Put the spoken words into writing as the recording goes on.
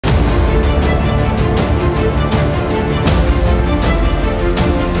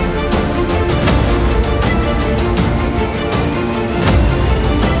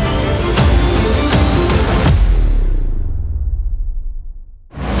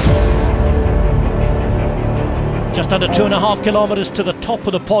Just under 2.5 kilometers to the top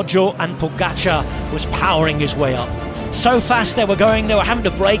of the Poggio, and Pogačar was powering his way up. So fast they were going, they were having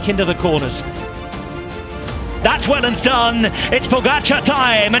to brake into the corners. That's well and done. It's Pogačar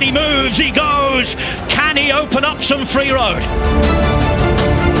time, and he moves, he goes. Can he open up some free road?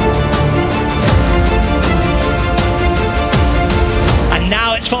 And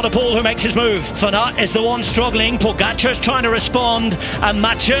now it's Van der Poel who makes his move. Van Aert is the one struggling. Pogačar's trying to respond, and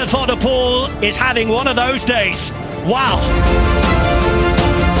Mathieu Van der Poel is having one of those days. Wow.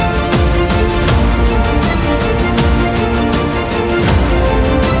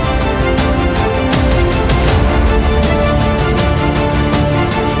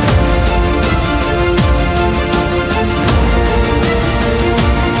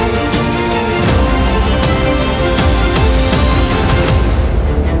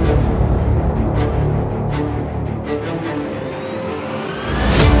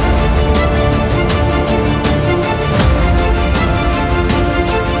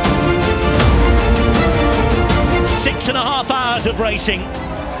 6.5 hours of racing.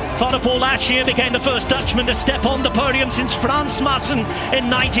 Van der Poel last year became the first Dutchman to step on the podium since Frans Maassen in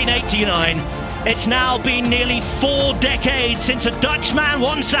 1989. It's now been nearly 4 decades since a Dutchman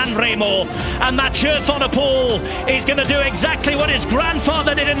won San Remo, and Mathieu Van der Poel is going to do exactly what his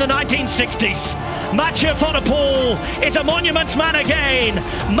grandfather did in the 1960s. Mathieu Van der Poel is a monuments man again.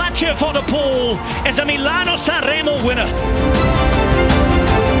 Mathieu Van der Poel is a Milan-San Remo winner.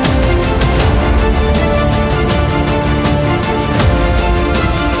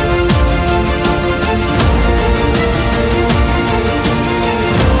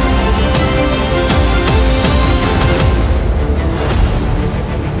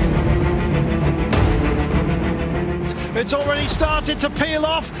 It's already started to peel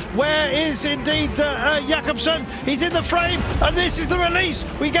off. Where is indeed Jakobsen? He's in the frame, and this is the release.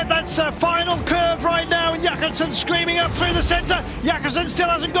 We get that final curve right now, and Jakobsen screaming up through the centre. Jakobsen still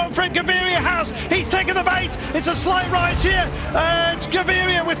hasn't gone for it. Gaviria has. He's taken the bait. It's a slight rise here. It's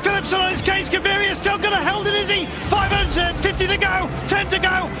Gaviria with Philipsen on his case. Gaviria still going to hold it, is he? 550 to go, 10 to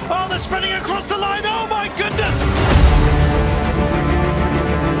go. Oh, they're spreading across the line. Oh my goodness.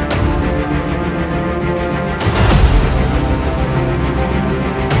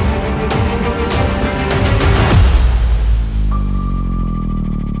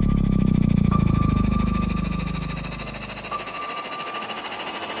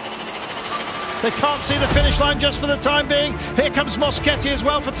 They can't see the finish line just for the time being. Here comes Moschetti as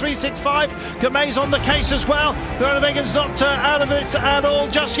well for 3.65. Gamay's on the case as well. Groeneweggen's not out of this at all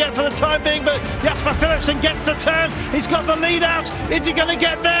just yet for the time being, but Jasper Philipsen gets the turn. He's got the lead out. Is he going to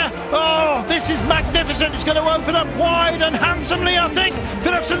get there? Oh, this is magnificent. It's going to open up wide and handsomely, I think.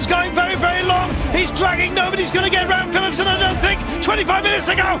 Philipsen's going very, very long. He's dragging. Nobody's going to get around Philipsen, I don't think. 25 minutes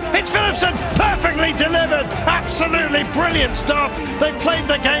to go. It's Philipsen. Perfectly delivered. Absolutely brilliant stuff. They played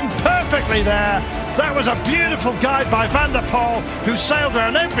the game perfectly there. That was a beautiful guide by Van der Poel, who sailed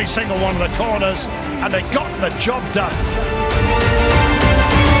around every single one of the corners, and they got the job done.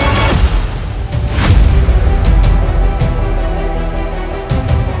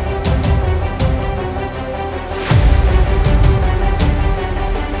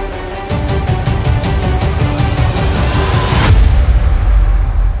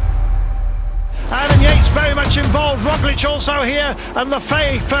 Very much involved. Roglic also here, and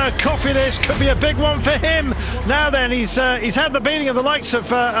Lefebvre for Cofidis could be a big one for him. Now then, he's had the beating of the likes of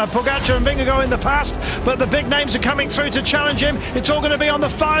Pogačar and Vingegaard in the past, but the big names are coming through to challenge him. It's all going to be on the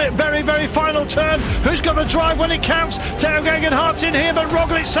very, very final turn. Who's got the drive when it counts? Tadej Pogačar's in here, but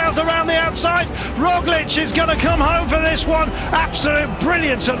Roglic sails around the outside. Roglic is going to come home for this one. Absolute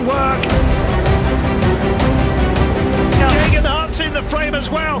brilliance at work. In the frame as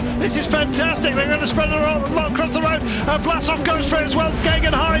well. This is fantastic. They're going to spread it across the road. Vlasov goes through as well.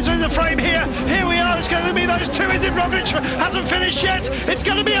 Gegenhardt is in the frame here. Here we are. It's going to be those two. Is it Roglic? Hasn't finished yet. It's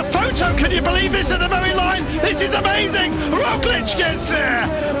going to be a photo. Can you believe this at the very line? This is amazing. Roglic gets there.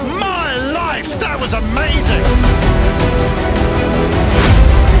 My life. That was amazing.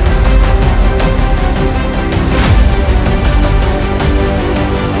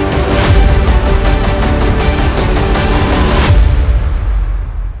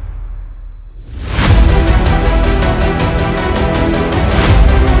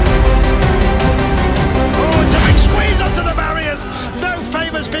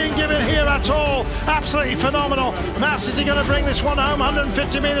 Absolutely phenomenal. Mass, is he going to bring this one home?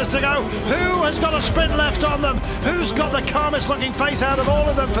 150 metres to go. Who has got a sprint left on them? Who's got the calmest looking face out of all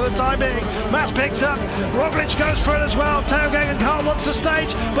of them for the time being? Mass picks up. Roglic goes for it as well. Tadej Pogačar wants the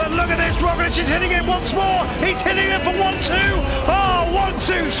stage, but look at this. Roglic is hitting it once more. He's hitting it for 1-2. Oh, 1,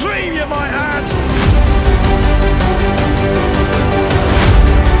 2, 3, you might add.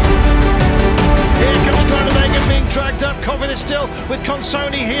 still with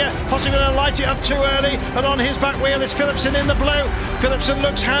Consoni here, possibly going to light it up too early, and on his back wheel is Philipsen in the blue. Philipsen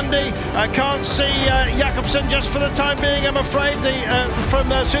looks handy. I can't see Jakobsen just for the time being, I'm afraid. From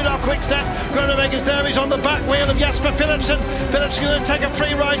Soudal Quickstep, Groenewegen's there, he's on the back wheel of Jasper Philipsen. Philipsen going to take a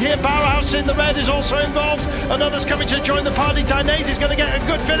free ride here. Bauhaus in the red is also involved, and others coming to join the party. Dainese is going to get a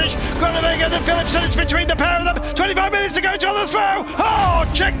good finish. Groenewegen and Philipsen, it's between the pair of them. 25 minutes to go to the throw. Oh,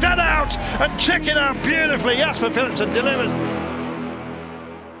 check that out, and check it out beautifully. Jasper Philipsen delivers.